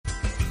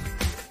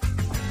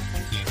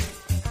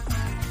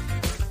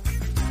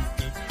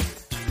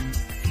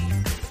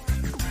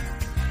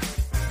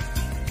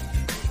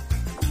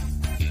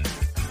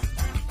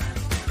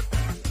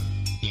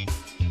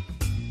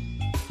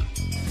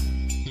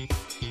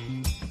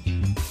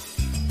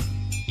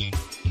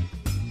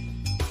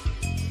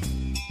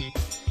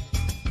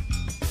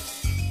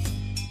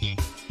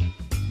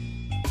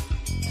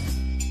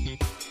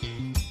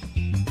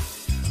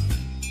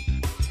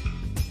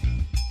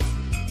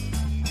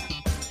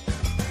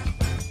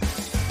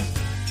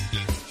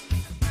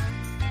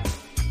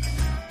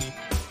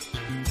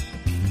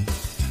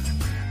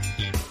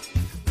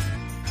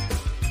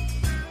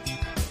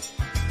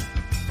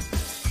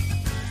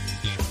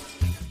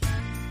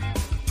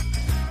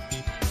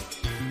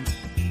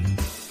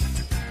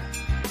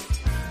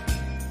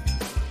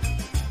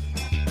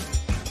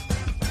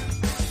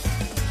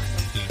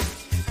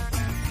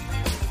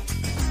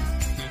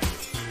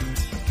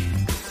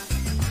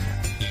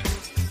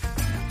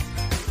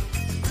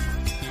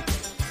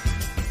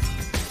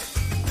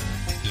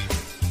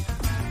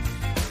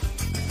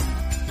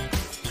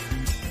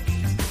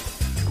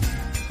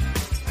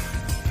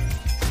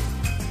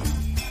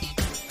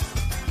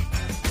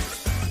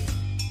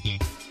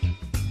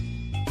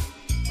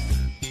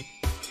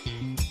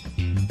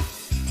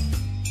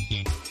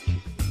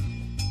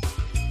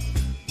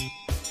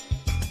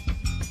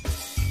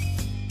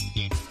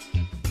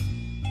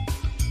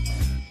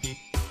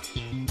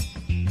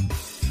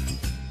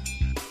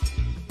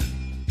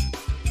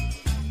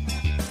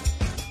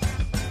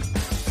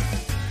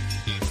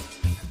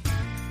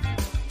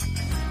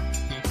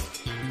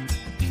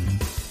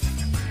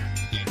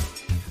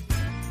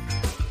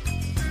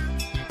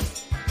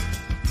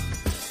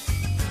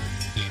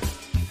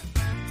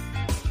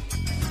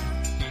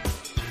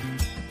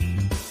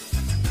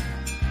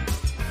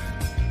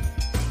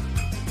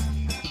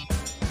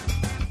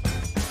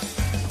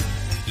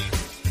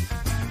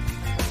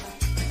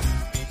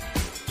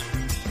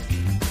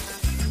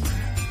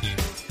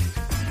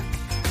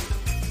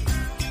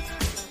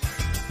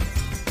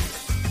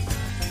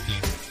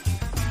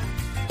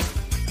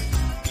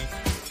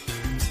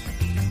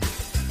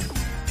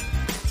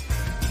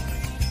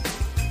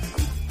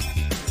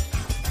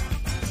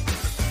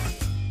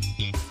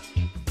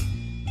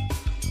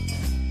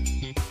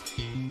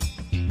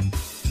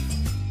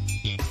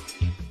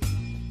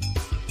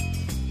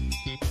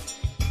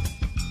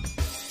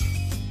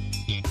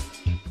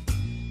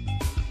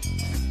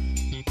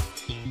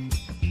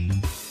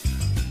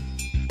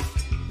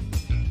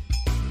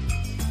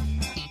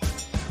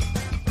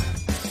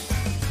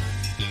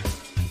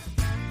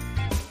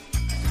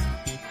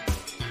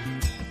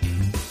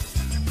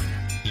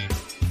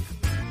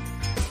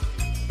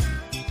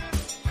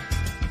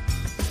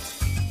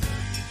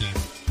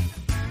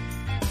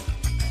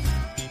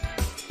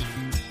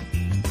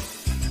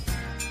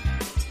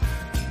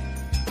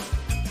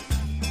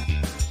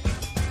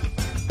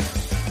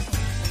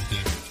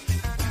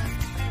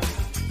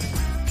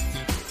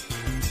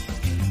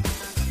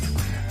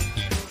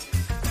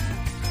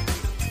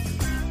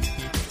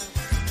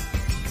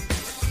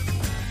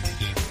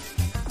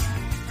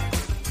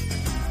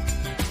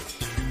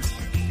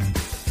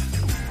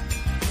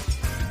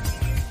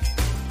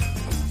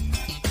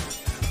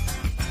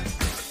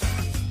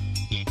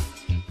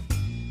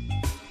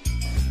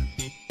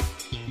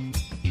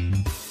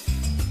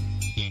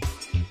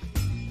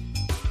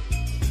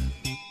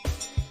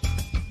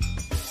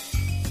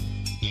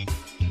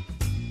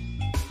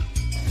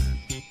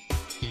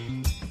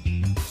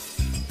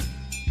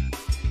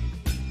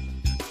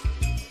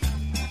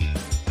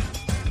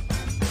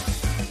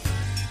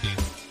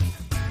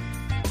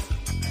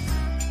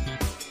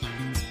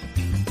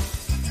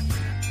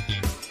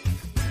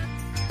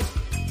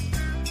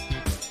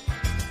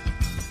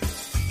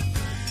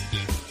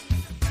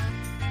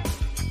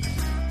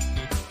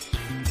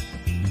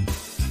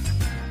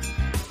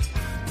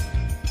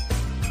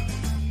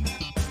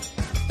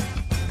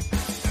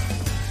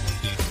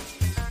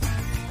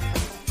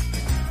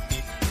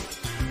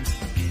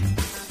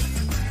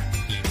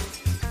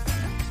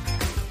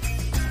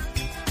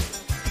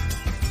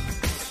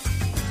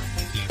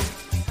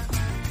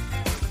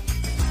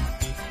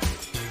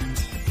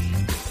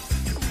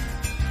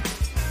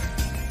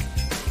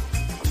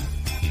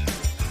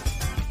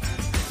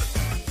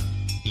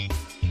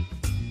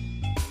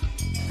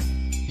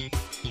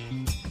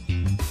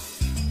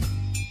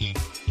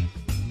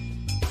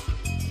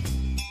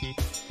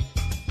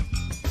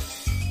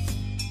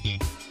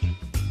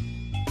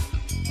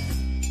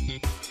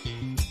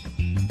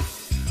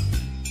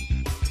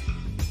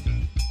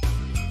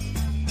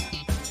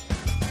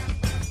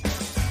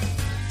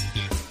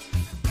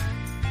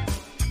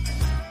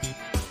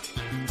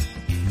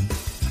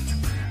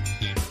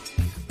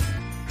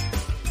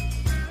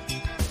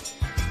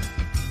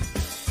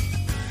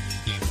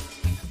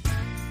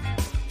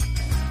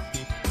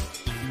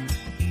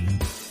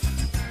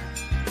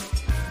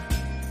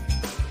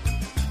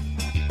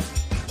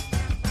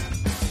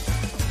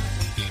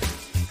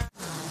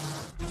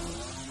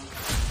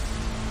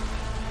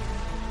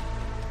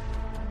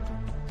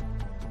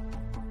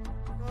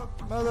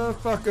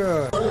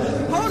Motherfucker.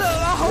 Hold up,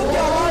 I hope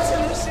y'all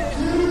watching this shit.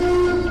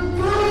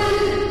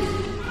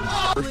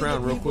 First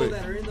round, real quick.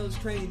 That are in those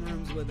training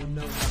rooms with them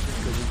know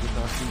Because we get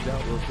knocked these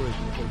out real quick.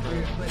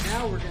 But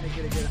now we're gonna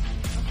get a good.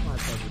 I'm not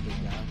such a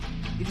big guy.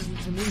 He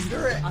just, to me,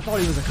 I thought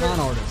he was a con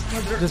artist,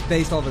 just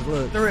based off his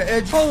look. They're at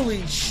edge.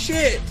 Holy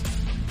shit!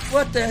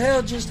 What the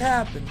hell just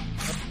happened?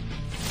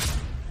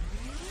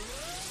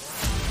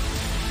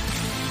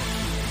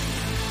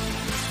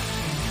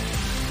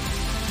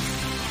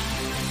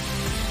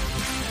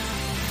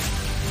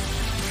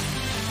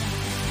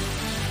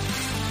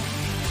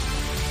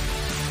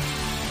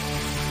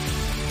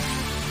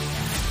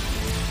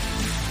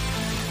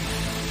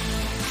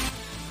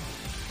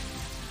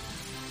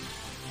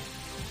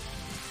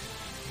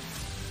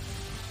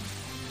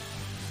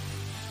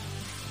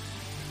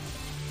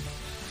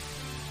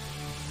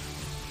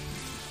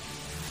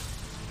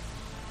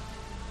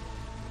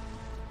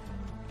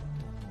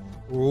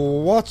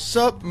 What's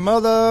up,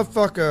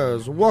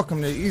 motherfuckers?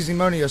 Welcome to Easy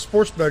Money, a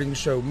sports betting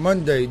show,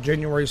 Monday,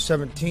 January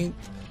 17th,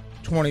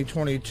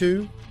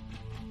 2022.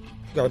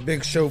 Got a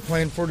big show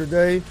planned for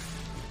today.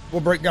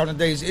 We'll break down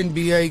today's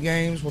NBA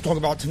games. We'll talk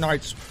about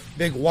tonight's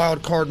big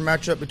wild card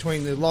matchup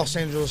between the Los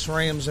Angeles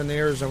Rams and the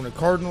Arizona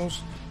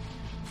Cardinals.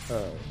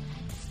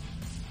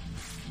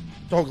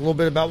 Talk a little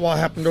bit about what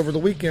happened over the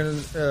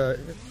weekend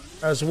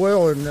as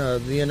well in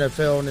the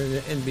NFL and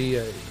in the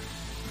NBA.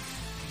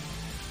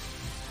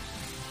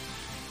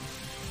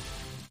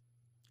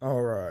 All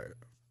right.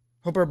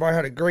 Hope everybody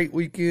had a great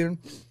weekend.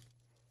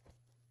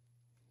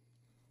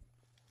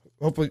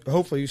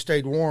 Hopefully you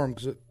stayed warm,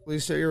 because at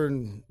least here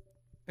in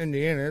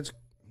Indiana,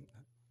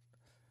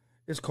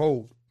 it's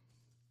cold.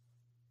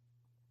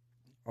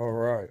 All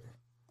right.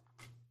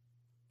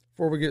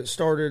 Before we get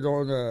started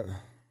on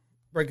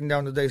breaking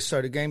down today's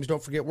slate of games,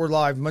 don't forget we're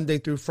live Monday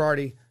through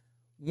Friday,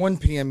 1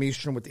 p.m.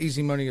 Eastern with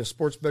Easy Money, a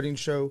sports betting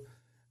show.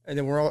 And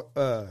then we're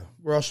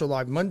also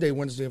live Monday,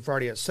 Wednesday, and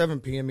Friday at 7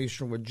 p.m.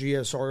 Eastern with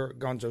GSR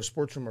Gonzo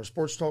Sports Room, our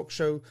sports talk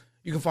show.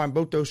 You can find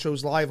both those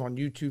shows live on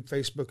YouTube,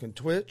 Facebook, and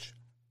Twitch.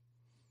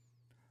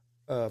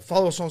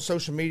 Follow us on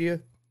social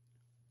media,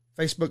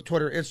 Facebook,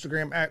 Twitter,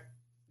 Instagram, at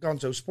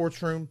Gonzo Sports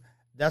Room.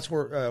 That's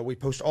where we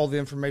post all the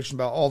information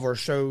about all of our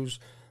shows,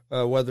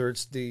 whether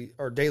it's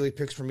our daily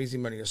picks from Easy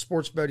Money, a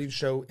sports betting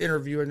show,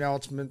 interview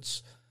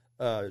announcements,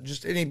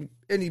 just any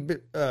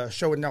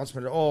show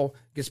announcement at all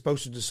gets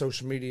posted to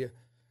social media.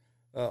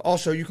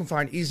 Also, you can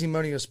find Easy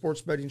Money, a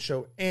sports betting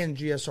show, and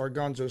GSR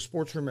Gonzo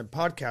Sports Room in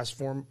podcast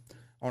form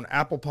on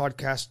Apple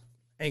Podcasts,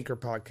 Anchor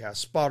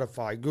Podcasts,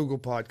 Spotify, Google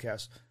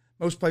Podcasts.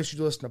 Most places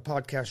you listen to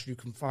podcasts, you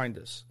can find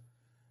us.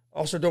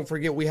 Also, don't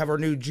forget we have our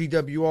new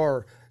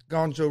GWR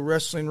Gonzo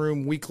Wrestling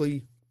Room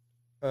weekly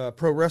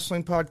pro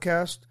wrestling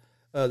podcast.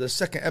 The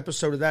second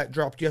episode of that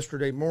dropped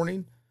yesterday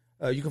morning.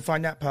 You can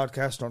find that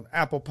podcast on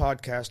Apple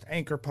Podcasts,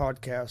 Anchor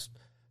Podcasts,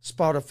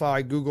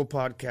 Spotify, Google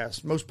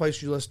Podcasts. Most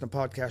places you listen to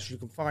podcasts, you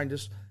can find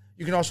us.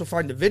 You can also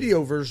find the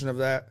video version of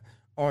that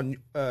on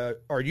our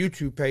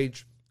YouTube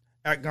page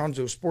at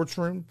Gonzo Sports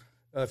Room.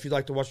 If you'd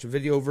like to watch the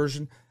video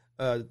version,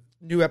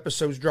 new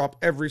episodes drop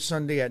every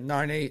Sunday at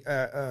 9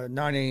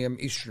 a.m.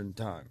 Eastern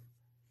Time.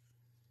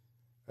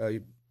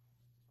 Like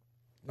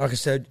I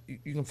said,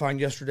 you can find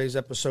yesterday's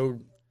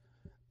episode.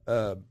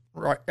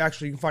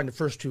 Actually, you can find the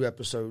first two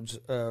episodes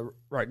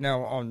right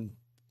now on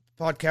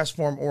podcast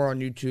form or on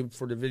YouTube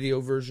for the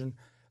video version.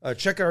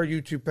 Check out our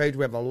YouTube page.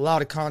 We have a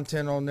lot of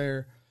content on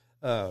there.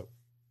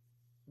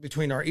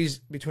 Between our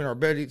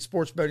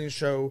sports betting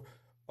show,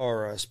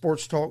 our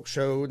sports talk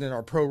show, and then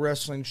our pro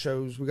wrestling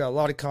shows, we got a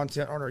lot of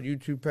content on our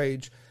YouTube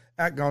page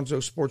at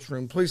Gonzo Sports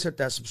Room. Please hit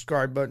that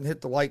subscribe button,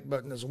 hit the like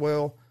button as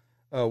well.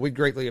 We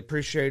greatly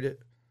appreciate it.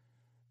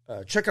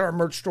 Check out our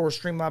merch store,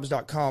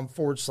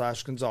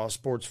 streamlabs.com/Gonzalez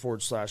Sports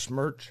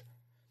 /merch.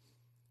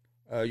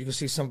 You can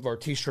see some of our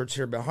t-shirts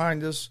here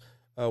behind us.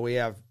 We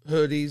have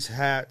hoodies,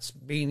 hats,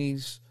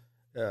 beanies,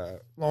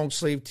 long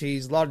sleeve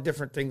tees, a lot of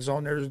different things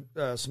on there.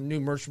 Some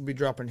new merch will be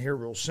dropping here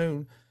real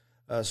soon.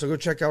 So go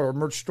check out our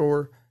merch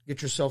store.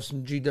 Get yourself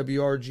some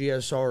GWR,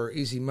 GSR, or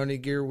Easy Money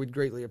gear. We'd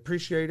greatly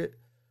appreciate it.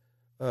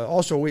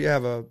 Also, we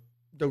have a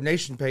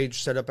donation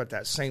page set up at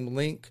that same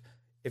link.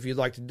 If you'd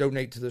like to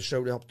donate to the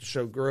show to help the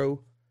show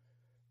grow,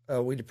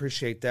 we'd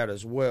appreciate that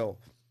as well.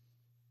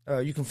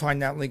 You can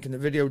find that link in the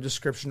video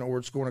description, or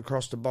it's going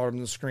across the bottom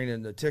of the screen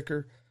in the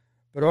ticker.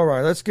 But all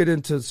right, let's get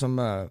into some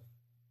of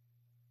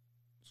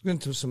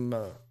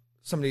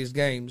these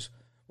games.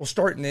 We'll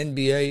start in the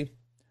NBA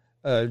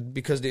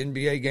because the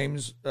NBA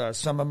games,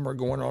 some of them are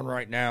going on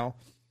right now.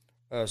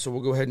 So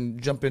we'll go ahead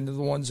and jump into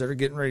the ones that are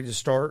getting ready to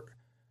start,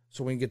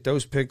 so we can get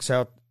those picks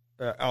out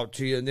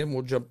to you, and then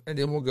we'll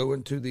go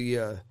into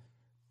the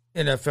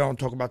NFL and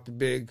talk about the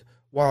big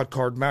wild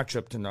card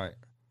matchup tonight.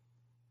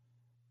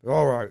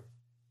 All right.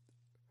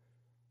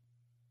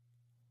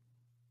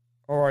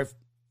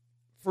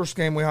 First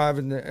game we have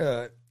in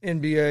the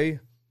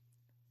NBA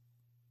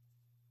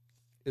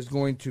is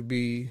going to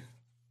be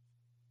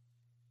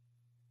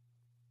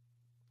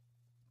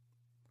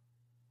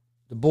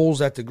the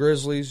Bulls at the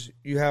Grizzlies.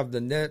 You have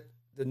the net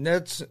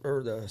Nets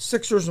or the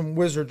Sixers and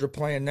Wizards are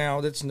playing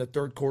now. That's in the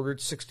third quarter.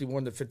 It's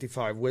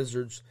 61-55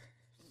 Wizards.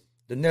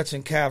 The Nets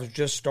and Cavs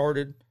just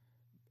started.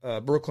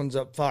 Brooklyn's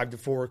up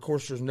 5-4. Of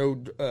course, there's no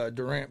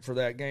Durant for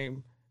that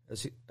game.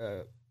 As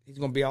he's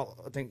going to be out,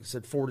 I think it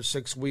said 4 to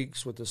 6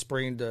 weeks with a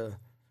sprained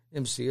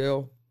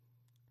MCL.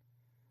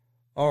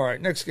 All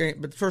right, next game.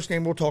 But the first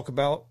game we'll talk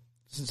about,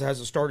 since it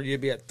hasn't started yet,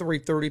 be at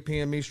 3:30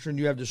 p.m. Eastern.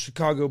 You have the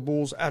Chicago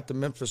Bulls at the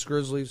Memphis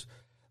Grizzlies.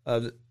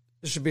 This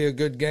should be a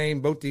good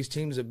game. Both these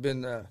teams have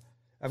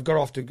got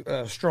off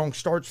to strong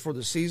starts for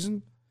the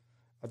season.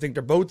 I think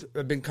they're both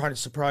have been kind of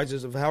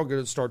surprises of how good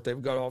a start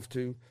they've got off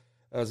to.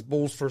 The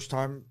Bulls' first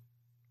time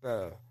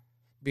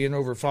being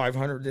over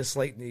 500 this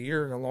late in the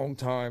year in a long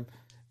time.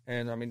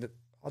 And, I mean,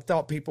 I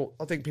think people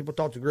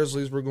thought the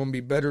Grizzlies were going to be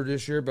better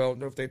this year, but I don't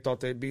know if they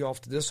thought they'd be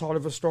off to this hot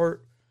of a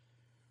start.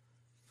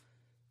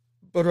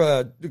 But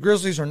the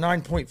Grizzlies are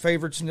 9-point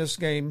favorites in this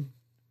game,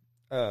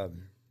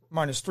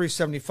 minus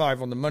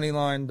 375 on the money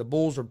line. The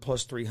Bulls are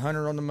plus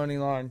 300 on the money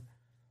line.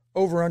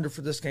 Over-under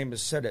for this game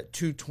is set at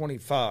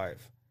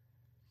 225.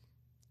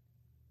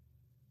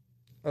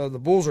 The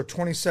Bulls are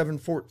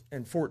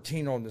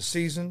 27-14 on the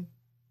season.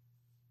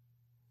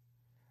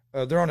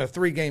 They're on a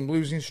 3-game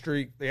losing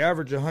streak. They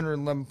average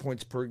 111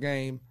 points per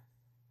game.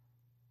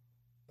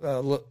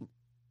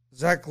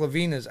 Zach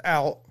LaVine is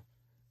out.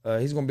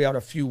 He's going to be out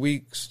a few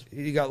weeks.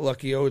 He got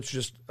lucky. It's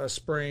just a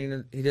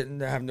sprain. He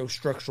didn't have no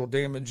structural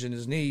damage in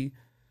his knee,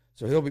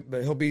 so he's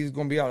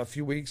going to be out a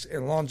few weeks.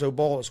 And Lonzo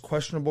Ball is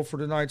questionable for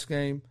tonight's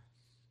game.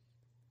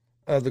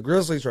 The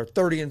Grizzlies are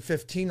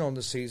 30-15 on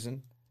the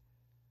season.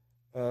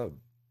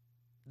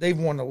 They've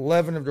won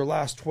 11 of their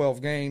last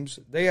 12 games.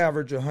 They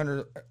average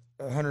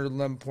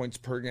 111 points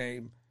per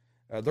game.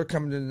 They're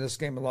coming into this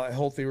game a lot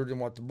healthier than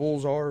what the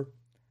Bulls are.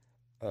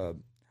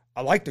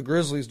 I like the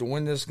Grizzlies to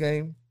win this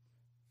game.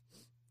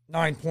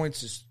 9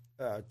 points is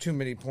too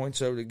many points,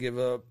 though, to give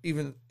up.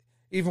 Even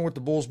with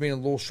the Bulls being a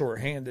little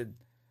short-handed,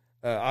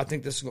 I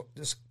think this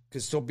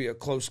could still be a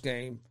close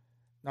game.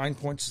 9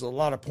 points is a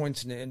lot of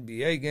points in the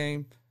NBA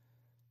game.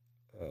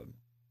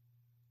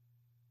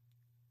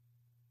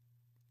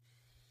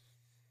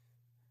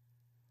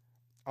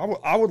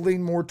 I would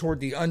lean more toward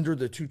the under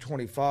the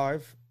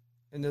 225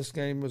 in this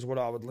game is what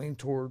I would lean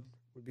toward,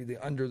 would be the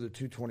under the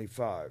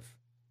 225.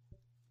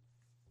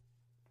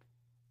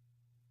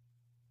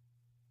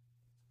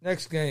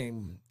 Next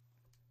game,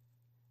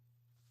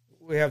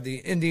 we have the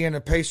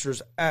Indiana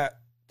Pacers at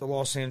the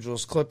Los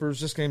Angeles Clippers.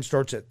 This game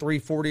starts at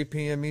 3:40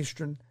 p.m.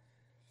 Eastern.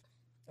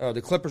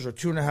 The Clippers are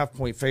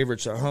 2.5-point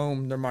favorites at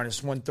home. They're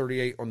minus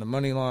 138 on the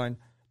money line.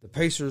 The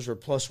Pacers are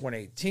plus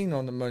 118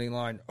 on the money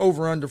line.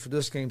 Over-under for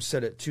this game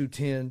set at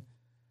 210.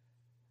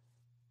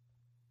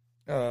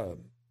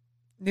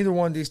 Neither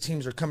one of these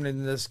teams are coming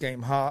into this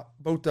game hot.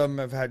 Both of them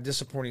have had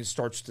disappointing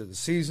starts to the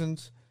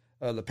seasons.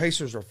 The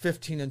Pacers are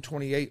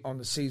 15-28 on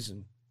the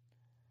season.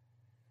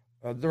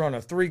 They're on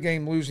a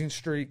 3-game losing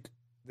streak.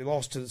 They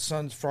lost to the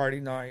Suns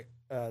Friday night.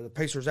 The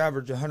Pacers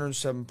average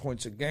 107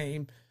 points a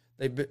game.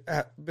 They've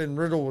been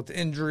riddled with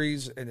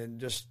injuries and then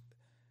just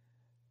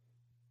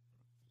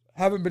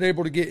haven't been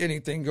able to get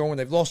anything going.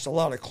 They've lost a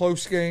lot of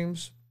close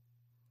games.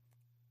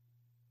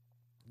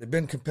 They've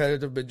been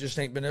competitive, but just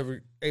ain't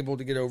been able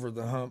to get over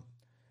the hump.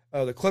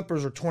 The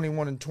Clippers are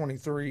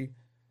 21-23.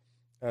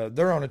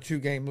 They're on a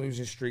 2-game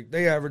losing streak.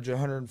 They average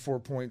 104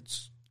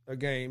 points a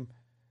game.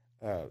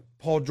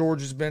 Paul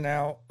George has been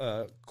out.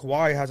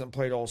 Kawhi hasn't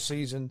played all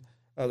season.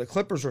 The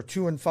Clippers are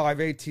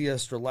 2-5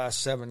 ATS their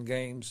last 7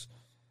 games.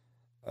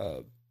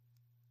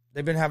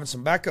 They've been having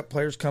some backup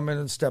players come in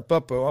and step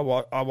up.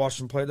 I watched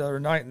them play the other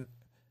night, and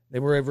they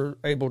were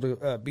able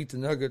to beat the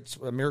Nuggets.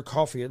 Amir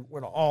Coffey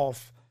went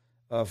off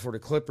for the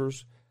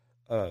Clippers.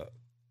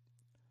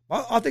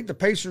 I think the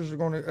Pacers are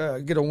going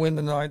to get a win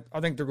tonight. I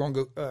think they're going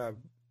to go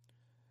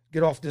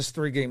get off this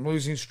 3-game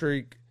losing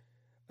streak.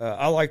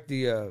 I like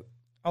the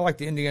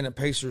Indiana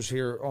Pacers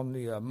here on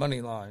the money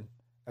line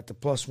at the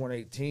plus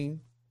 118.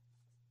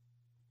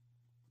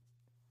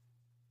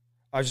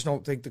 I just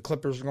don't think the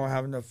Clippers are going to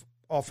have enough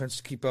offense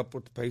to keep up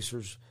with the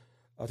Pacers.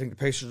 I think the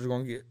Pacers are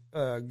going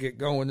to get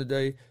going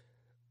today.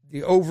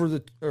 The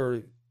over-unders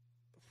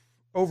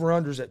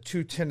at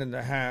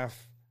 210.5.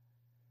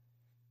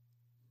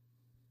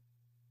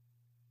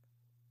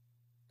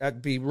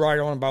 That'd be right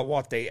on about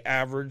what they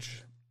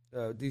average.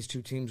 These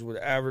two teams would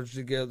average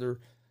together.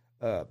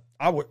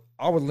 I would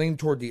lean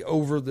toward the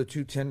over the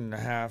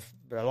 210.5,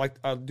 but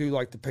I do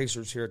like the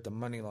Pacers here at the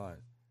money line.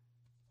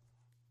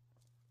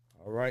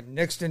 All right,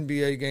 next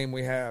NBA game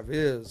we have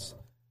is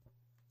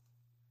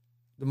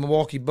the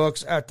Milwaukee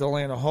Bucks at the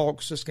Atlanta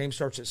Hawks. This game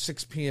starts at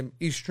 6 p.m.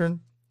 Eastern.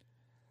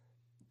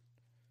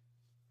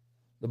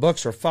 The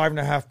Bucks are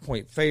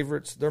 5.5-point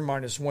favorites. They're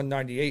minus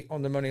 198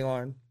 on the money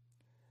line.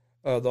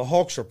 The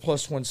Hawks are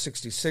plus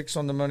 166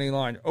 on the money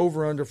line.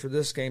 Over-under for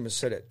this game is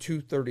set at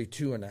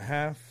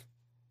 232.5.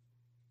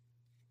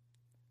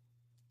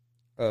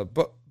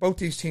 Both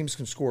these teams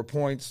can score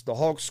points. The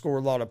Hawks score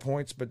a lot of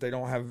points, but they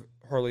don't have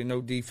hardly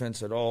no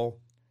defense at all.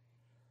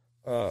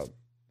 The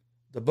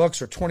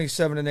Bucks are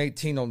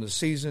 27-18 on the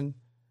season.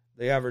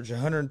 They average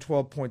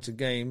 112 points a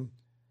game.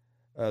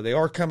 They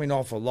are coming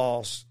off a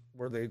loss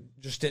where they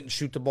just didn't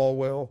shoot the ball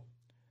well.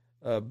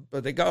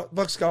 But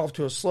Bucks got off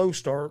to a slow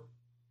start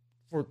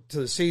to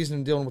the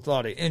season, dealing with a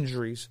lot of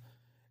injuries,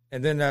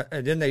 and then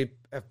they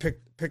have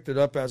picked it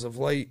up as of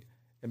late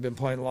and been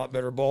playing a lot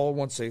better ball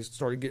once they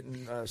started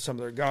getting some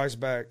of their guys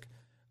back.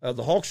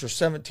 The Hawks are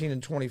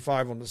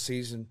 17-25 on the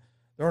season.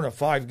 They're on a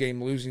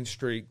 5-game losing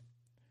streak.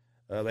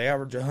 They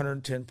average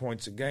 110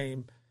 points a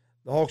game.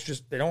 The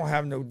Hawks they don't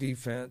have no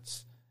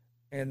defense,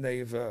 and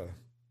they've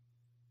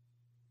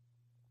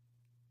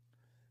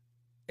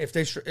if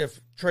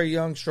Trae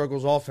Young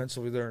struggles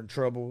offensively, they're in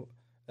trouble.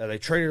 They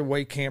traded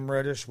away Cam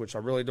Reddish, which I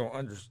really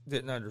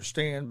didn't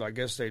understand, but I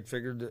guess they'd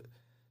figured that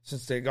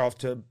since they got off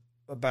to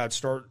a bad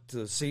start to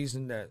the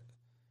season that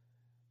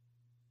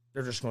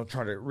they're just going to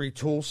try to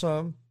retool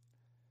some.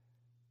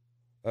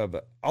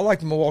 But I like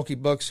the Milwaukee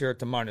Bucks here at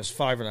the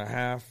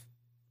 -5.5.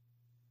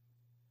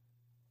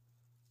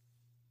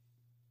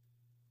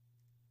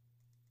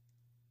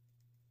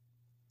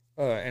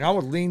 And I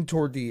would lean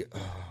toward the.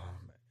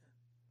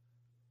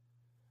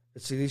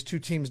 Let's see, these two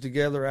teams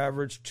together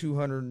average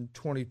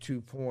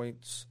 222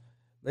 points.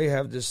 They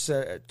have this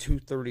set at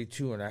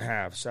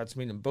 232.5. So that's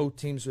meaning both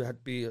teams would have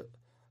to be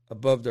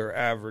above their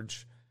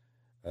average.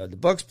 The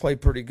Bucks play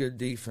pretty good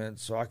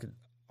defense, so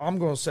I'm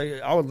going to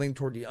say I would lean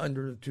toward the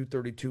under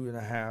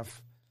 232.5.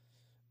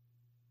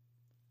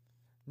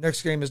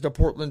 Next game is the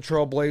Portland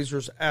Trail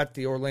Blazers at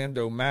the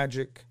Orlando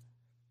Magic.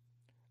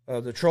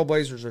 The Trail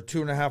Blazers are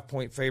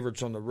 2.5-point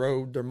favorites on the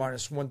road. They're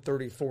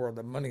 -134 on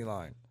the money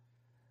line.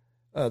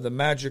 The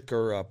Magic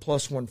are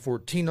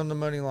 +114 on the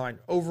money line.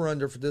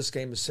 Over-under for this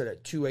game is set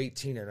at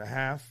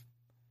 218.5.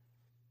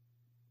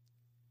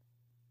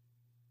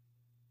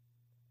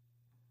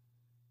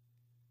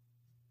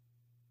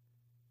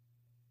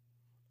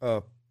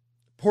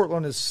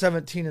 Portland is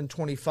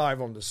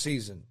 17-25 on the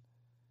season.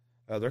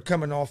 They're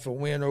coming off a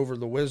win over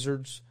the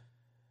Wizards.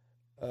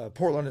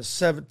 Portland is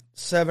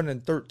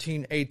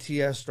 7-13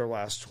 ATS their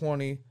last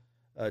 20.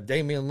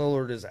 Damian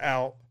Lillard is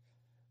out.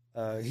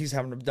 He's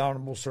having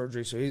abdominal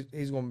surgery, so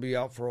he's going to be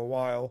out for a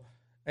while.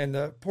 And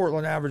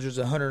Portland averages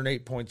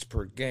 108 points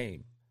per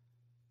game.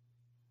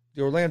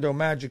 The Orlando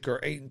Magic are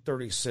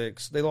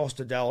 8-36. They lost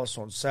to Dallas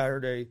on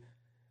Saturday.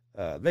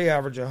 They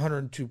average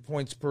 102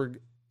 points per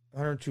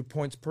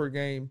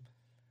game.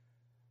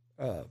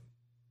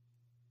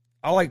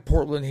 I like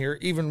Portland here,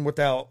 even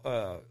without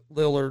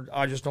Lillard.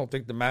 I just don't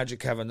think the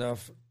Magic have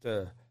enough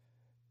to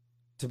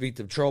beat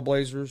the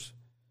Trailblazers.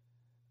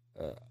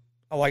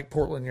 I like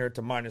Portland here at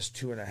the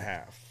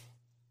 -2.5.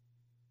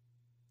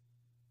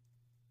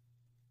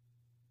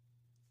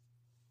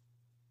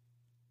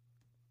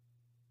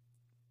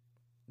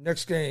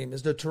 Next game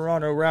is the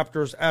Toronto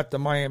Raptors at the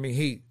Miami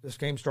Heat. This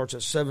game starts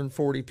at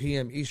 7:40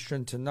 p.m.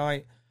 Eastern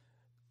tonight.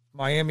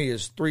 Miami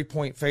is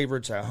 3-point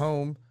favorites at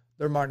home.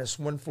 They're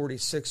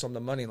 -146 on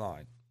the money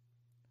line.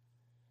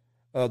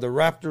 The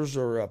Raptors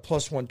are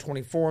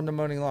 +124 on the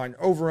money line.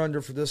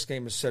 Over-under for this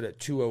game is set at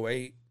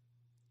 208.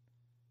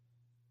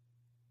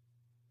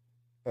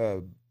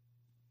 The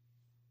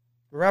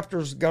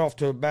Raptors got off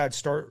to a bad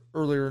start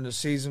earlier in the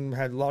season,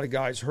 had a lot of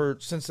guys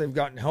hurt. Since they've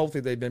gotten healthy,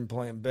 they've been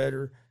playing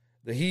better.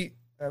 The Heat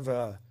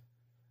have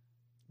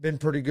been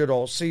pretty good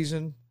all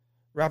season.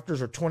 Raptors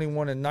are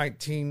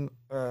 21-19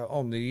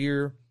 on the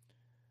year.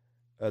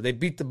 They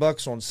beat the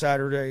Bucks on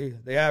Saturday.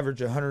 They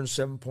average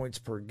 107 points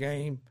per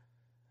game.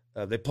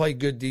 They play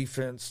good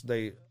defense.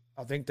 I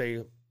think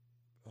they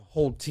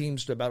hold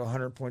teams to about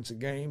 100 points a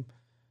game.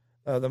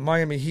 The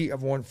Miami Heat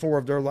have won 4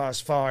 of their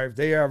last 5.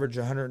 They average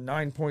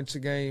 109 points a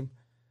game.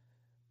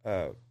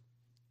 They're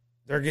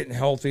getting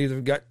healthy.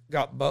 They've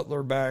got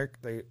Butler back.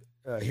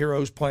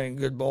 Hero's playing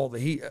good ball. The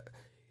Heat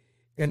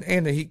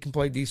and the Heat can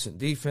play decent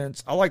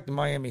defense. I like the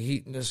Miami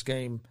Heat in this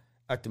game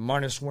at the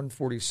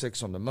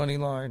 -146 on the money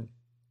line.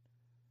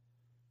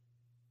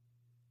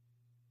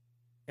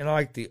 And I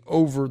like the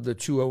over the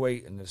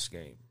 208 in this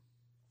game.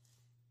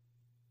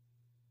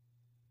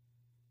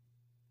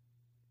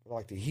 I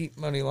like the Heat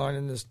money line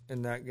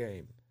in that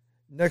game.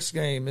 Next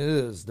game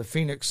is the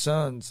Phoenix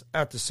Suns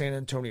at the San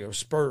Antonio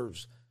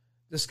Spurs.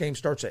 This game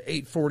starts at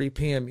 8:40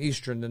 p.m.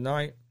 Eastern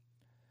tonight.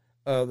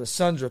 The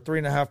Suns are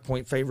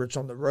 3.5-point favorites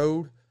on the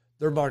road.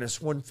 They're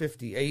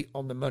 -158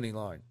 on the money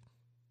line.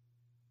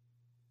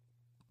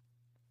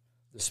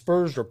 The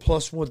Spurs are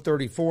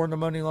 +134 on the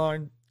money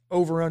line.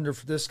 Over-under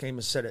for this game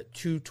is set at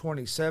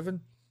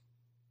 227.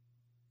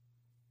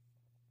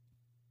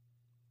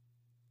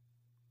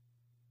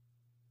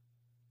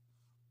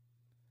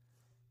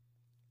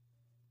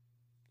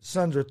 The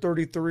Suns are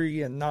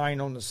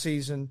 33-9 on the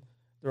season.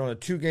 They're on a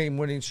 2-game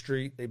winning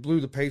streak. They blew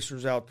the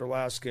Pacers out their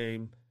last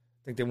game.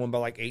 I think they won by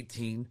like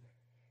 18.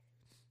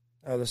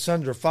 The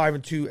Suns are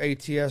 5-2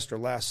 ATS their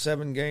last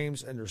 7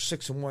 games, and they're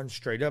 6-1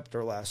 straight up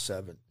their last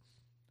 7.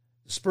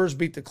 The Spurs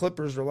beat the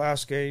Clippers their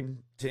last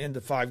game to end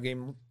the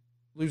 5-game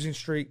losing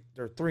streak.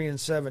 They're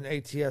 3-7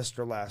 ATS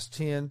their last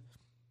 10.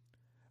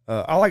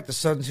 I like the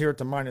Suns here at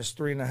the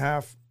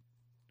 -3.5.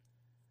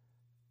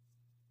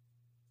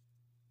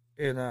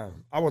 And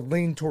I would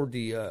lean toward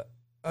the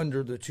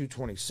under the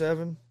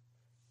 227.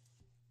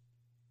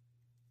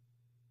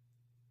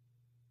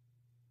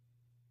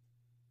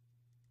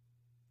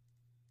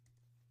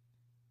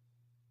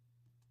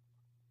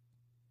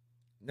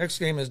 Next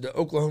game is the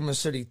Oklahoma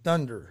City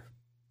Thunder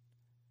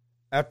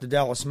at the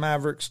Dallas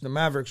Mavericks. The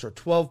Mavericks are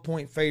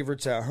 12-point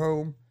favorites at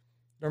home.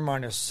 They're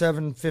minus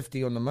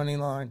 750 on the money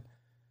line.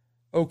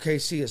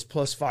 OKC is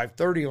plus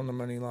 530 on the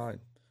money line.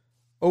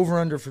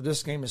 Over-under for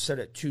this game is set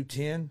at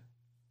 210.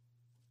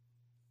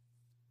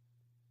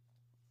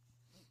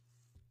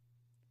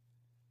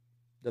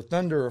 The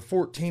Thunder are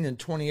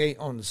 14-28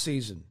 on the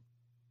season.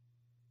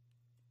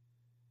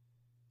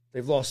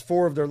 They've lost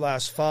 4 of their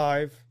last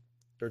 5.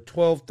 They're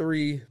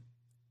 12-3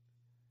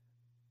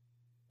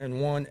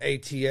 and 1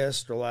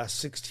 ATS their last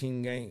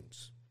 16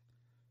 games.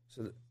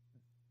 So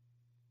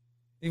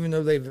even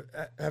though they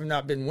have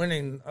not been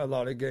winning a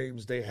lot of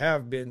games, they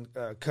have been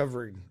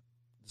covering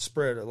the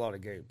spread a lot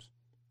of games.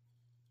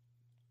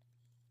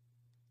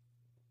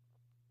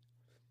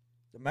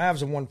 The Mavs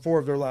have won 4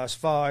 of their last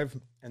 5,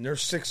 and they're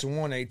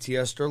 6-1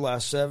 ATS their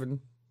last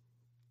 7.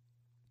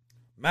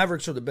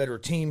 Mavericks are the better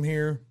team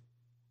here,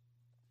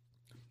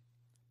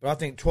 but I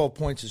think 12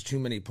 points is too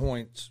many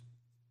points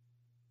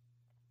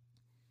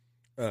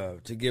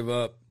to give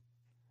up.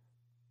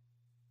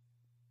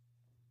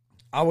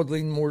 I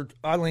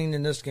lean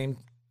in this game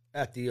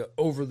at the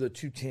over the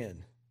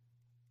 210.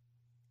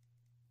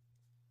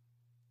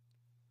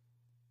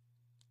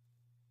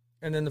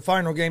 And then the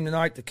final game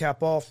tonight to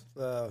cap off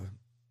the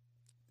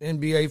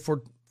NBA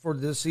for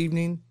this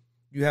evening,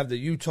 you have the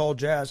Utah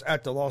Jazz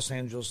at the Los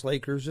Angeles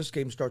Lakers. This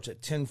game starts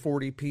at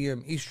 10:40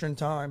 p.m. Eastern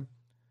Time.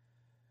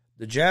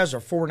 The Jazz are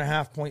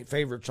 4.5-point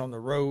favorites on the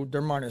road.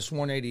 They're minus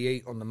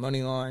 188 on the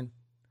money line.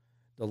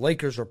 The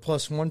Lakers are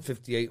plus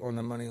 158 on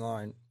the money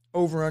line.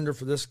 Over-under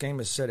for this game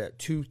is set at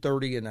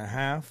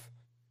 230.5.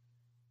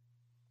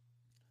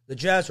 The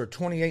Jazz are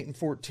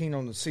 28-14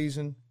 on the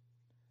season.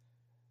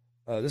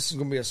 This is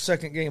going to be a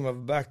second game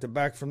of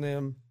back-to-back from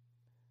them.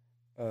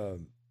 They're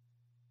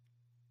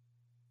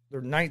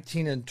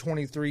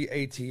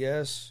 19-23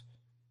 ATS.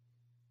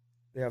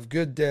 They have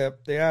good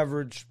depth. They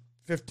average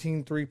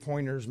 15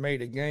 three-pointers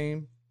made a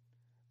game.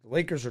 The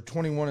Lakers are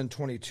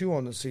 21-22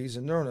 on the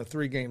season. They're on a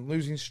 3-game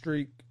losing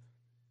streak.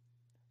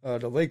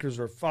 The Lakers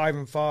are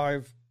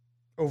 5-5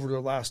 over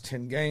their last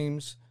 10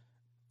 games,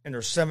 and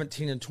they're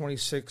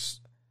 17-26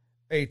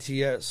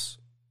 ATS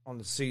on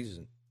the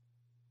season.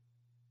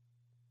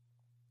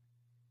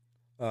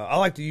 I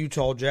like the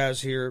Utah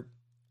Jazz here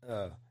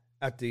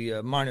at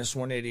the minus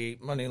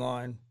 188 money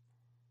line.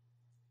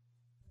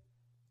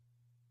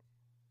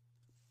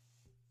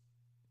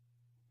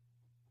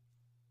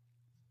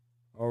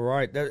 All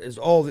right, that's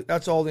all the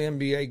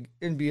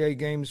NBA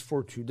games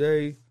for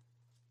today.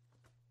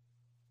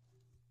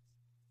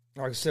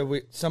 Like I said,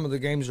 some of the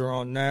games are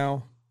on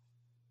now.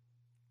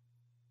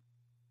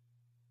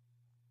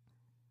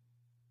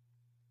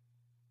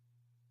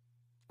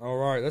 All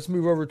right, let's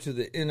move over to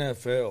the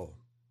NFL.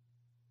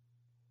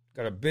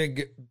 Got a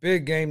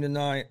big game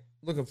tonight.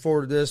 Looking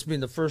forward to this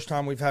being the first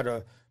time we've had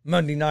a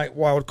Monday night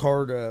wild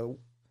card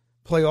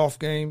playoff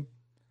game.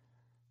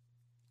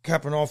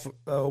 Capping off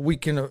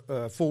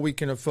a full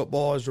weekend of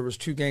football, as there was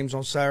 2 games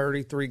on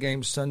Saturday, 3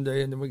 games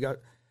Sunday, and then we got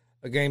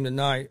a game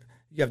tonight.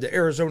 You have the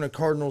Arizona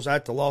Cardinals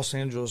at the Los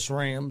Angeles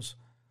Rams.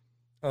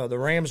 The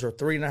Rams are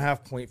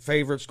 3.5-point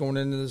favorites going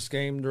into this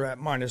game. They're at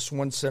minus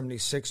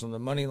 176 on the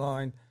money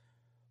line.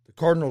 The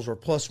Cardinals are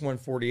plus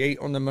 148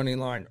 on the money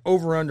line.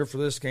 Over-under for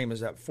this game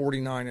is at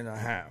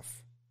 49.5.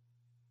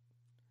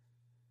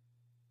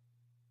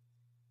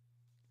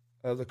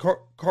 The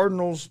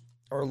Cardinals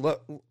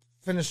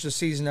finished the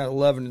season at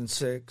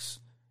 11-6.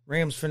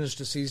 Rams finished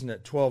the season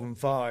at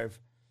 12-5.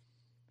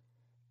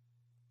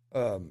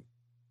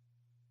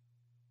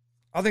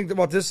 I think that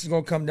what this is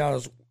going to come down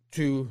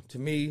to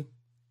me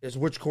is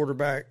which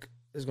quarterback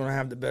is going to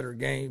have the better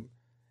game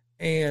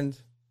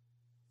and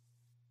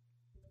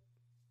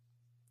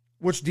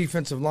which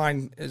defensive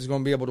line is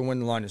going to be able to win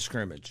the line of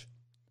scrimmage.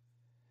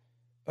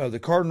 The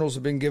Cardinals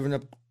have been giving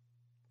up.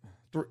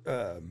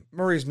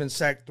 Murray's been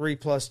sacked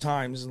 3+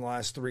 times in the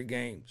last 3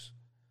 games.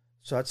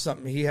 So that's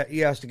something he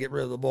has to get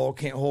rid of the ball,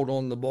 can't hold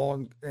on to the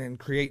ball and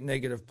create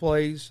negative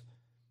plays.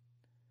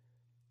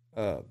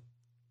 But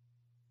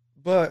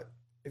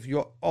if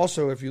you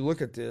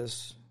look at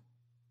this,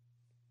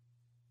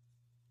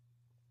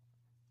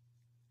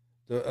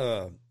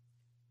 the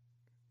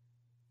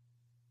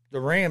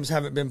Rams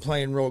haven't been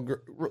playing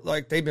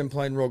they've been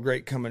playing real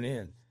great coming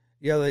in.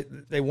 Yeah,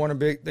 they've won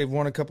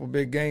a couple of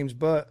big games,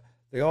 but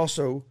they've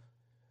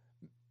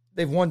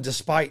won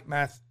despite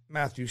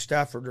Matthew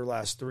Stafford their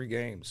last 3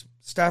 games.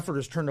 Stafford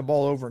has turned the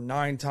ball over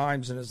 9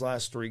 times in his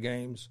last 3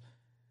 games.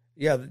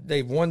 Yeah,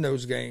 they've won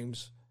those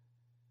games.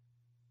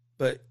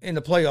 But in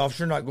the playoffs,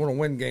 you're not going to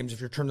win games if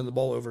you're turning the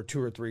ball over 2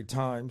 or 3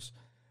 times.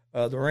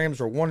 The Rams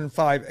are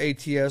 1-5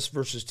 ATS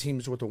versus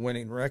teams with a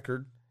winning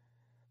record.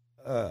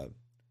 The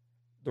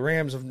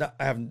Rams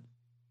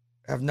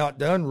have not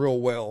done real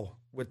well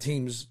with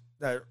teams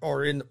that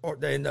are in, or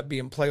they end up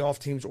being playoff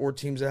teams or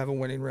teams that have a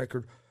winning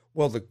record.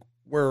 Well,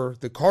 where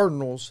the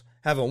Cardinals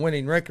have a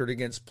winning record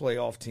against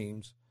playoff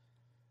teams,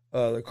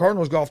 the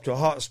Cardinals got off to a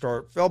hot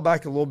start, fell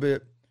back a little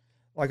bit.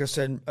 Like I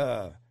said,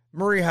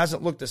 Murray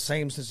hasn't looked the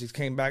same since he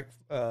came back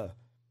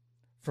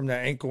from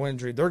that ankle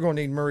injury. They're going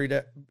to need Murray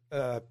to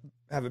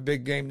have a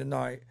big game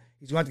tonight.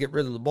 He's going to have to get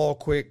rid of the ball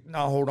quick,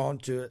 not hold on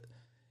to it.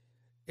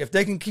 If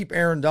they can keep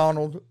Aaron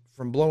Donald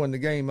from blowing the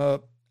game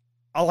up,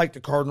 I like the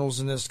Cardinals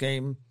in this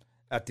game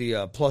at the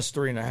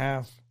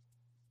 +3.5.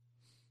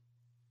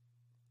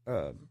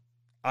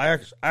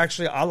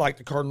 I like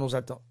the Cardinals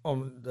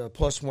on the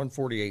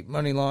 +148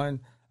 money line.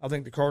 I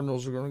think the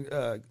Cardinals are going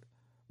to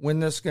win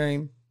this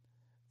game.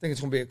 I think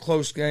it's going to be a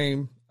close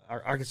game.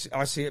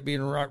 I see it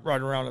being right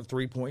around a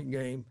 3-point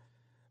game,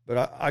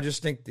 but I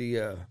just think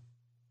the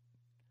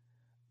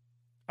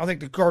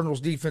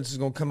Cardinals defense is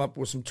going to come up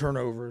with some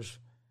turnovers,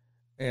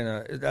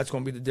 and that's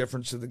going to be the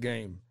difference of the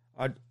game.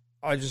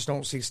 I just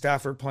don't see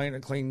Stafford playing a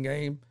clean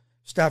game.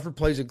 Stafford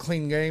plays a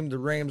clean game, the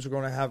Rams are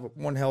going to have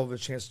one hell of a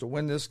chance to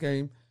win this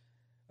game.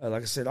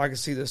 Like I said, I can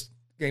see this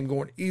game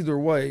going either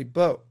way,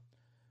 but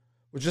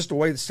with just the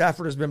way that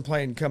Stafford has been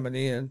playing coming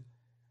in,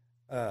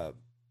 and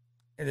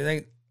it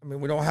ain't, I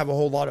mean, we don't have a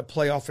whole lot of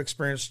playoff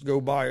experience to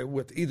go by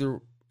with either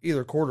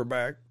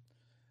quarterback.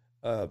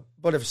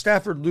 But if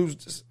Stafford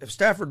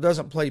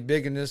doesn't play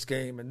big in this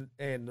game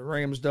and the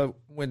Rams don't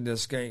win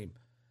this game,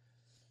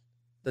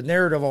 the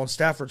narrative on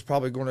Stafford's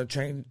probably going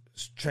to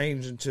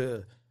change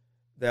into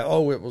that,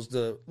 oh, it was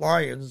the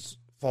Lions'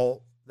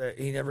 fault that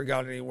he never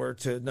got anywhere,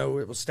 to no,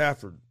 it was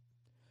Stafford.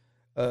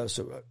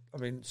 So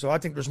I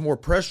think there's more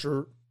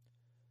pressure.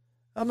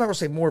 I'm not going to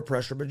say more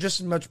pressure, but just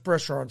as much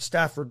pressure on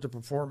Stafford to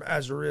perform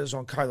as there is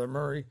on Kyler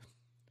Murray.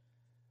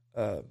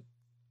 I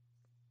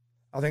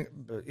think,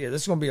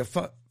 this is going to be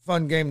a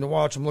fun game to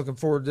watch. I'm looking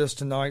forward to this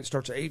tonight. It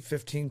starts at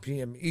 8:15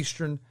 p.m.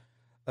 Eastern.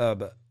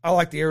 But I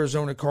like the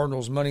Arizona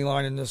Cardinals money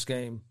line in this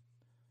game,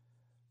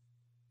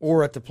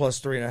 or at the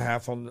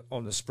 +3.5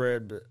 on the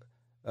spread. But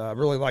I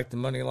really like the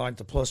money line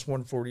to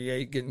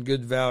 +148, getting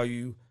good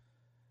value.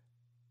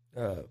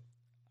 I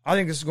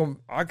think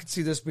I could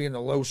see this being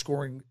a lower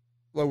scoring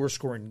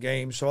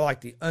game. So I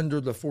like the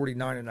under the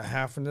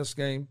 49.5 in this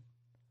game.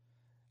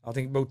 I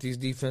think both these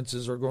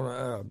defenses are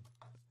going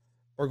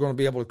to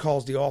be able to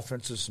cause the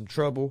offenses some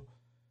trouble.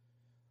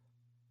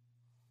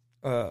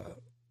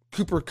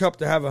 Cooper Kupp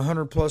to have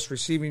 100+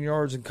 receiving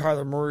yards and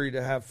Kyler Murray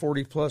to have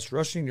 40+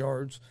 rushing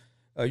yards.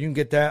 You can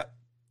get that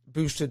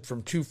boosted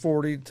from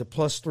 240 to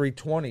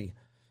 +320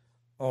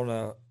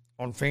 on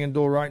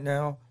FanDuel right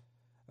now.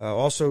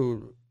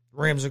 Also,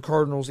 Rams and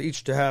Cardinals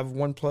each to have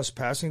 1+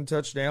 passing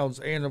touchdowns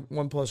and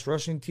 1+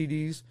 rushing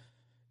TDs.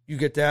 You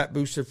get that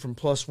boosted from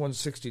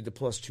 +160 to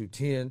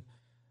 +210.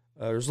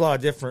 There's a lot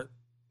of different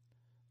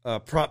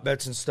prop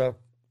bets and stuff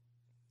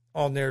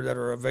on there that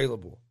are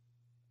available.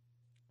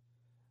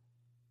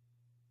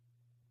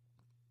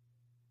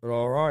 But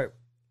all right,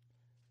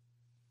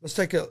 let's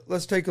take a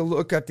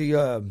look at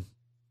the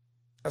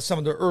some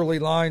of the early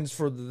lines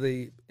for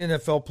the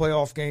NFL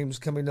playoff games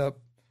coming up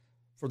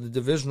for the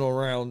divisional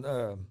round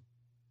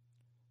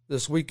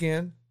this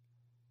weekend.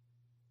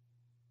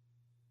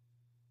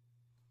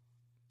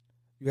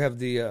 You have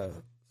the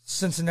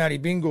Cincinnati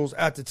Bengals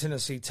at the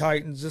Tennessee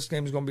Titans. This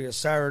game is going to be a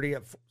Saturday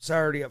at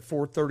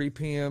 4:30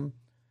 p.m.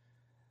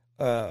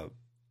 The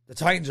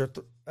Titans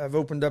have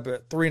opened up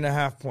at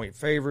 3.5-point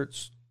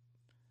favorites.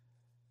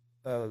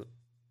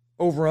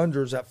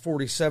 Over-unders at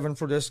 47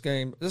 for this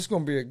game. This is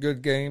going to be a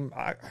good game.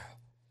 I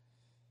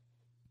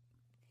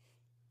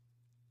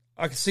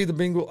can see the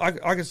Bengals.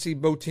 I can see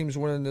both teams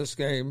winning this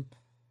game.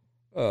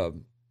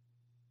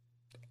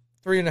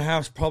 3.5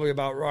 is probably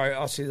about right.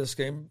 I'll see this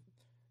game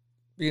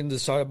being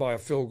decided by a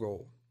field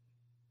goal.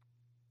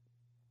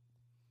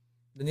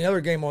 Then the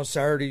other game on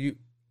Saturday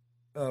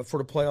for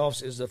the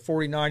playoffs is the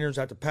 49ers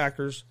at the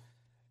Packers.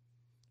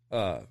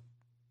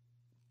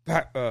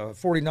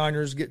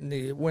 49ers getting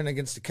the win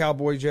against the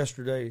Cowboys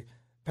yesterday.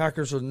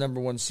 Packers are the number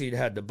 1 seed,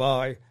 had to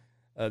bye.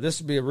 This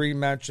would be a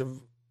rematch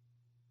of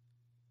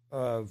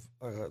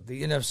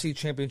the NFC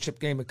Championship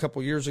game a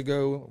couple years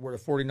ago, where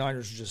the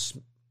 49ers just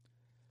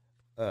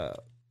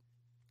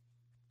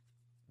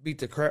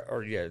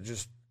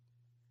just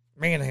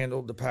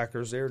manhandled the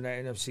Packers there in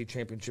that NFC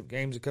Championship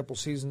games a couple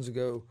seasons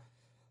ago.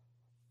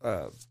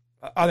 I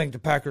think the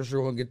Packers are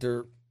going to get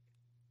their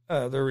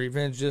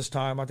revenge this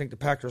time. I think the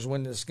Packers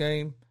win this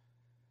game.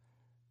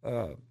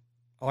 I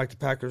like the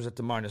Packers at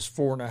the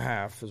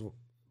 -4.5.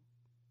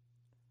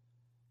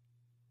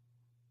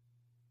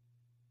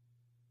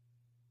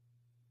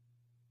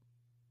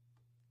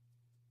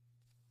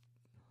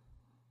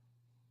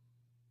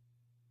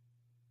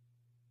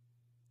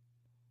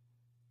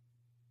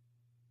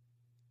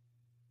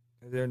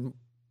 And then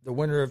the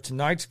winner of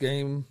tonight's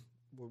game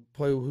will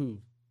play who?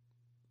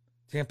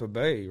 Tampa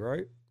Bay,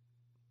 right?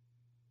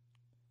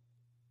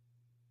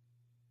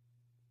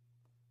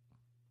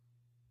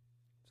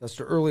 That's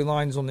the early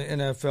lines on the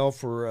NFL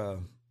for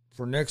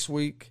next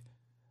week.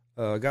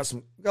 Got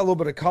a little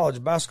bit of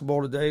college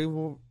basketball today.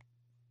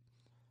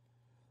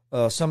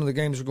 Some of the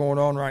games are going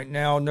on right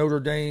now. Notre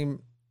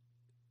Dame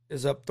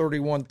is up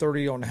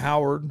 31-30 on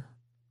Howard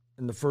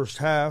in the first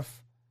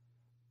half.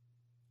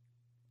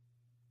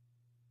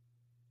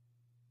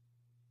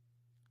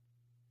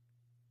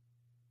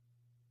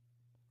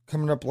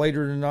 Coming up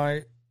later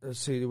tonight, let's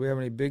see, do we have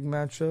any big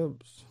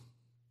matchups?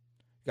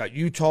 Got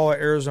Utah at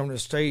Arizona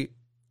State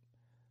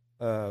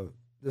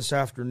this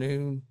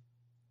afternoon.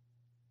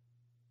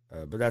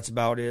 But that's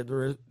about it.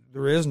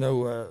 There is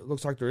no,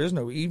 looks like there is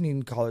no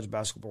evening college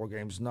basketball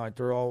games tonight.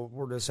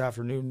 We're this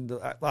afternoon.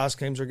 The last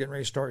games are getting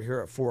ready to start here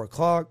at 4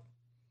 o'clock.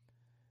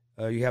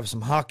 You have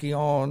some hockey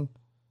on.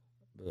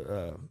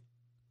 We're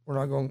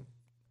not going.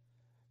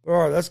 All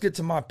right, let's get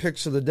to my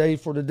picks of the day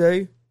for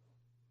today.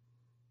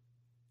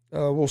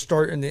 We'll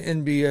start in the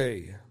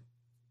NBA.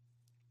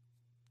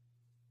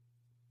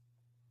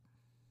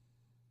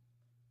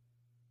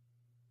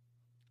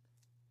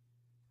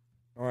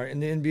 All right, in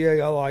the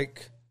NBA, I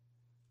like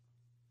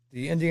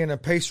the Indiana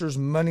Pacers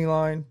money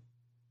line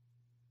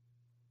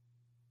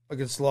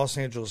against the Los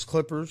Angeles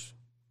Clippers.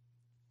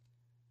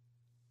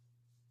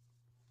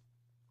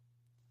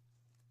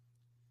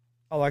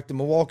 I like the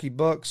Milwaukee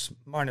Bucks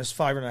minus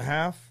 5.5.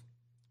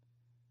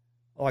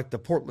 I like the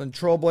Portland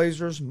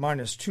Trailblazers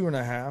minus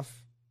 2.5.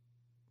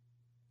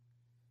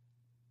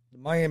 The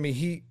Miami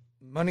Heat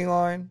money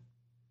line.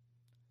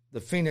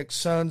 The Phoenix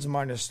Suns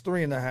minus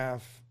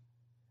 3.5.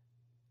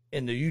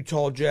 And the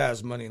Utah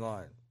Jazz money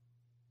line.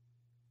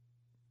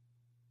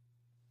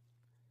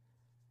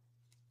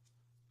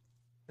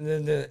 And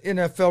then the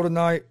NFL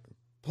tonight,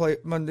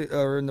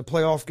 in the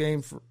playoff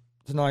game for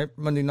tonight,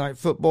 Monday Night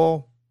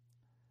Football.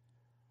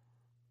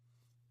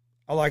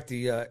 I like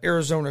the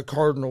Arizona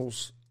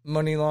Cardinals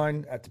money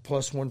line at the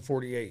plus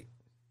 148.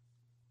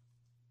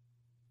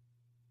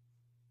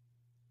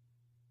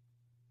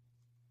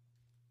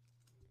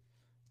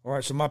 All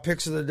right, so my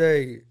picks of the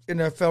day,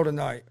 NFL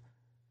tonight,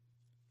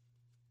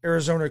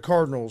 Arizona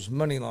Cardinals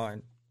money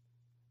line.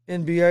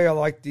 NBA, I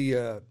like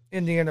the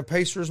Indiana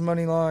Pacers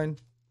money line.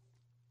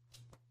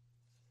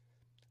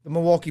 The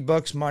Milwaukee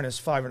Bucks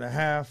minus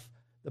 5.5.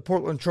 The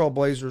Portland Trail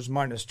Blazers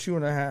minus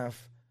 2.5.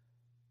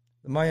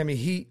 The Miami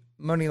Heat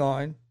money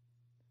line.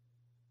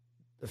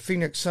 The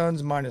Phoenix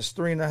Suns minus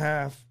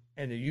 3.5.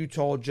 And the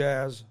Utah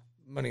Jazz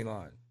money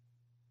line.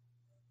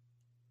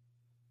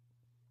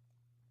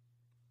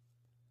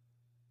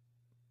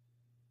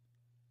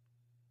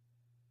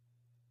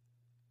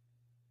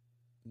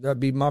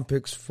 That'd be my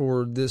picks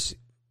for this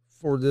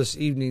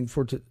evening,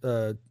 for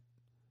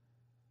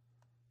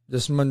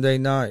this Monday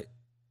night.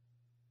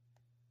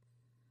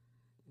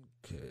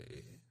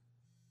 Okay.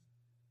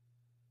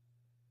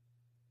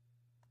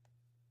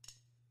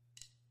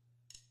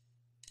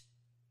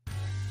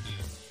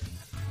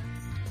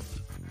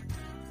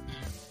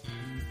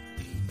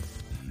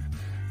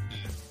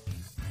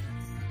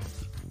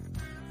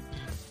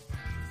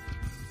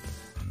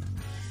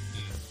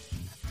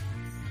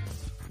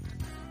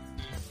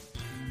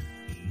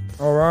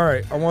 All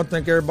right. I want to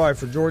thank everybody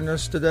for joining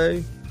us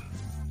today.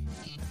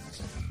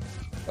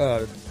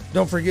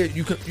 Don't forget,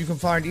 you can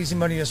find Easy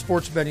Money, a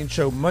sports betting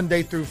show,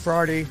 Monday through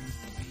Friday,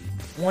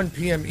 1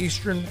 p.m.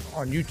 Eastern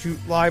on YouTube,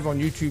 live on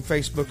YouTube,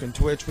 Facebook, and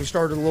Twitch. We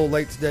started a little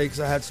late today because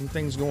I had some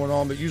things going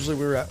on, but usually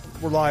we're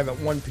live at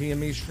 1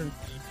 p.m. Eastern.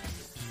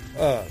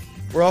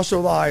 We're also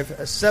live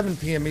at 7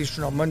 p.m.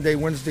 Eastern on Monday,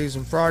 Wednesdays,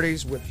 and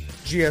Fridays with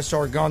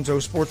GSR Gonzo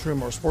Sports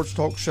Room, our sports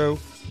talk show.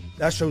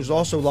 That show's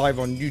also live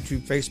on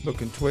YouTube,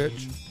 Facebook, and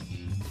Twitch.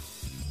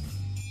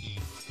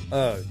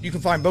 You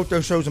can find both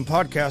those shows in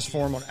podcast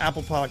form on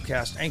Apple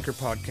Podcasts, Anchor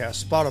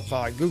Podcasts,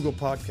 Spotify, Google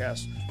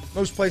Podcasts.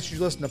 Most places you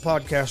listen to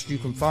podcasts, you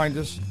can find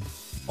us.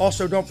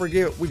 Also, don't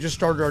forget, we just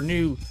started our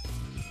new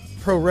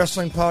pro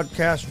wrestling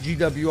podcast,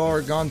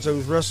 GWR,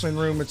 Gonzo's Wrestling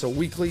Room. It's a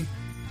weekly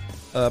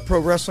pro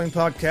wrestling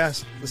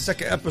podcast. The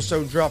second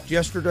episode dropped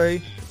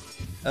yesterday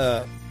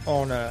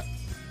on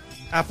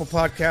Apple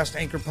Podcasts,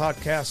 Anchor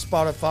Podcasts,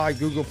 Spotify,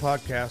 Google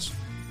Podcasts.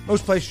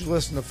 Most places you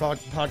listen to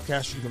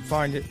podcasts, you can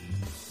find it.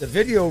 The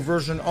video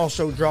version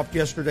also dropped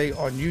yesterday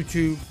on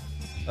YouTube.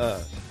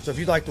 So if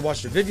you'd like to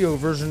watch the video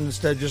version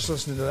instead of just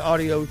listening to the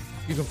audio,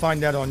 you can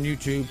find that on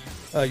YouTube.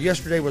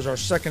 Yesterday was our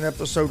second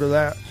episode of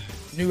that.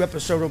 New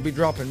episode will be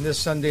dropping this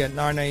Sunday at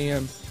 9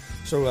 a.m.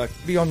 So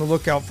be on the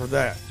lookout for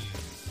that.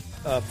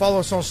 Follow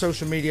us on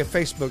social media,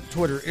 Facebook,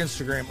 Twitter,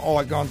 Instagram, all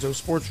at Gonzo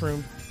Sports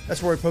Room.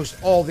 That's where we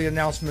post all the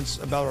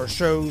announcements about our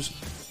shows.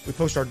 We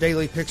post our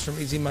daily picks from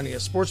Easy Money, a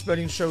sports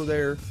betting show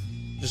there.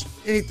 Just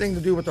anything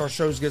to do with our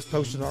shows gets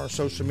posted on our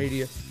social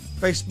media,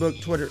 Facebook,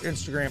 Twitter,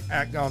 Instagram,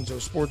 at Gonzo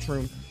Sports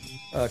Room.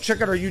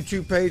 Check out our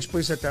YouTube page.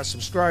 Please hit that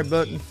subscribe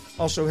button.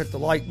 Also hit the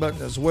like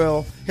button as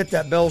well. Hit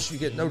that bell so you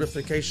get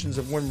notifications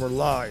of when we're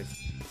live.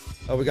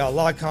 We got a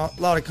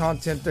lot of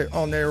content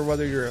on there,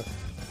 whether you're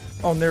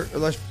on there,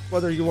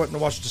 whether you're wanting to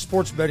watch the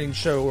sports betting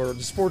show or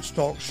the sports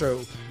talk show.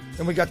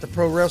 Then we got the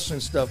pro wrestling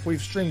stuff. We've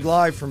streamed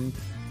live from,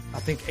 I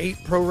think,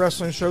 8 pro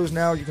wrestling shows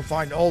now. You can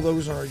find all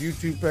those on our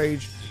YouTube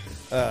page.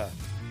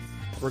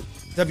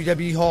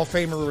 WWE Hall of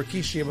Famer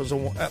Rikishi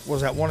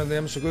was at one of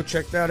them, so go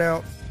check that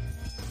out.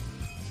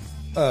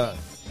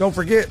 Don't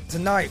forget,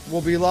 tonight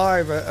we'll be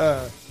live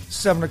at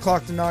 7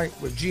 o'clock tonight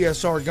with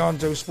GSR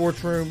Gonzo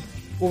Sports Room.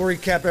 We'll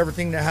recap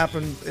everything that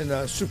happened in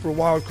the Super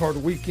Wildcard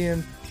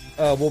Weekend.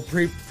 We'll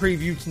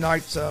preview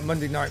tonight's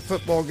Monday Night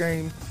Football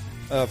game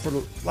for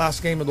the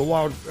last game of the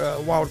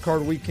Wild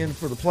Card Weekend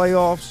for the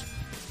playoffs.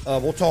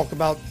 We'll talk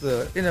about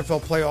the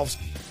NFL playoffs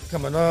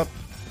coming up.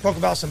 Talk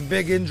about some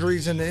big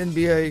injuries in the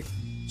NBA.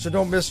 So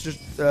don't miss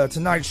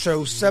tonight's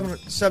show,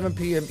 7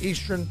 p.m.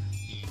 Eastern,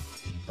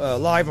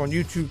 live on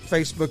YouTube,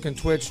 Facebook, and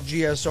Twitch,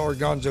 GSR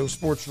Gonzo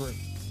Sports Room.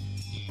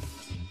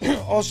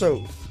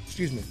 Also,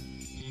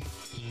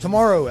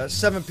 tomorrow at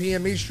 7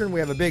 p.m. Eastern, we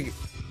have a big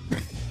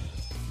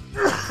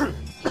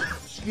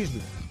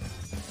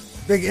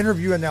big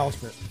interview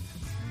announcement.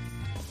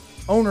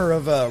 Owner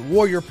of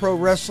Warrior Pro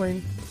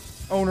Wrestling,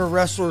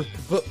 wrestler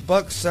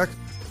Buck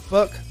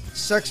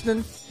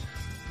Sexton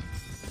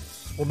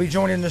will be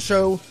joining the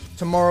show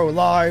tomorrow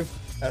live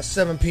at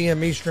 7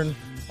 p.m. Eastern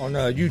on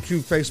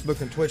YouTube,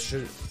 Facebook, and Twitch.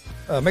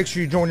 Make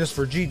sure you join us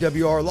for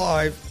GWR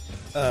Live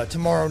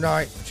tomorrow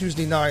night,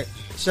 Tuesday night,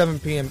 7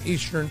 p.m.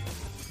 Eastern.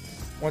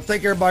 I want to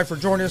thank everybody for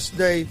joining us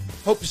today.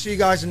 Hope to see you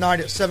guys tonight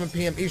at 7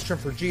 p.m. Eastern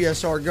for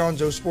GSR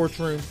Gonzo Sports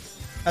Room,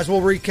 as we'll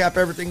recap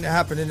everything that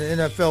happened in the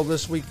NFL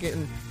this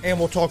weekend, and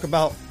we'll talk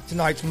about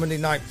tonight's Monday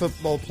Night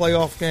Football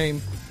playoff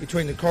game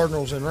between the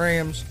Cardinals and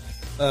Rams.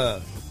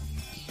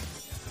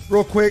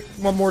 Real quick,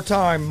 one more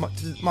time,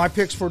 my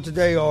picks for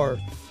today are,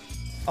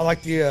 I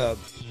like the,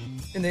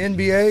 in the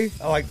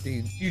NBA, I like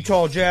the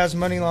Utah Jazz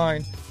money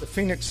line, the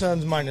Phoenix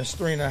Suns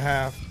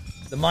 -3.5,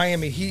 the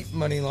Miami Heat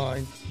money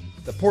line,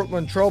 the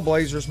Portland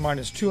Trailblazers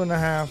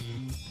 -2.5,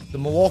 the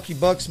Milwaukee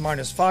Bucks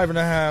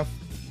 -5.5,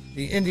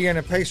 the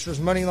Indiana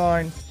Pacers money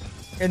line,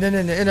 and then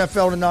in the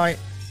NFL tonight,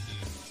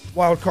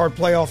 wild card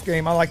playoff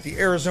game, I like the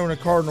Arizona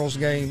Cardinals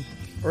money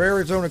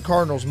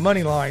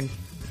line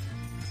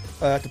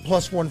at the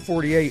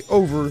 +148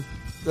 over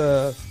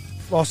the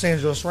Los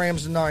Angeles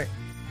Rams tonight.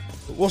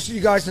 But we'll see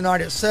you guys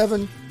tonight at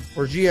 7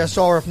 for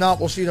GSR. If not,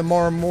 we'll see you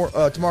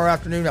tomorrow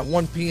afternoon at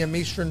 1 p.m.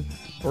 Eastern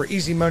for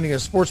Easy Money, a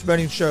sports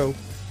betting show.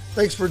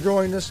 Thanks for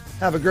joining us.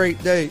 Have a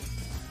great day.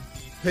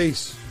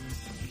 Peace.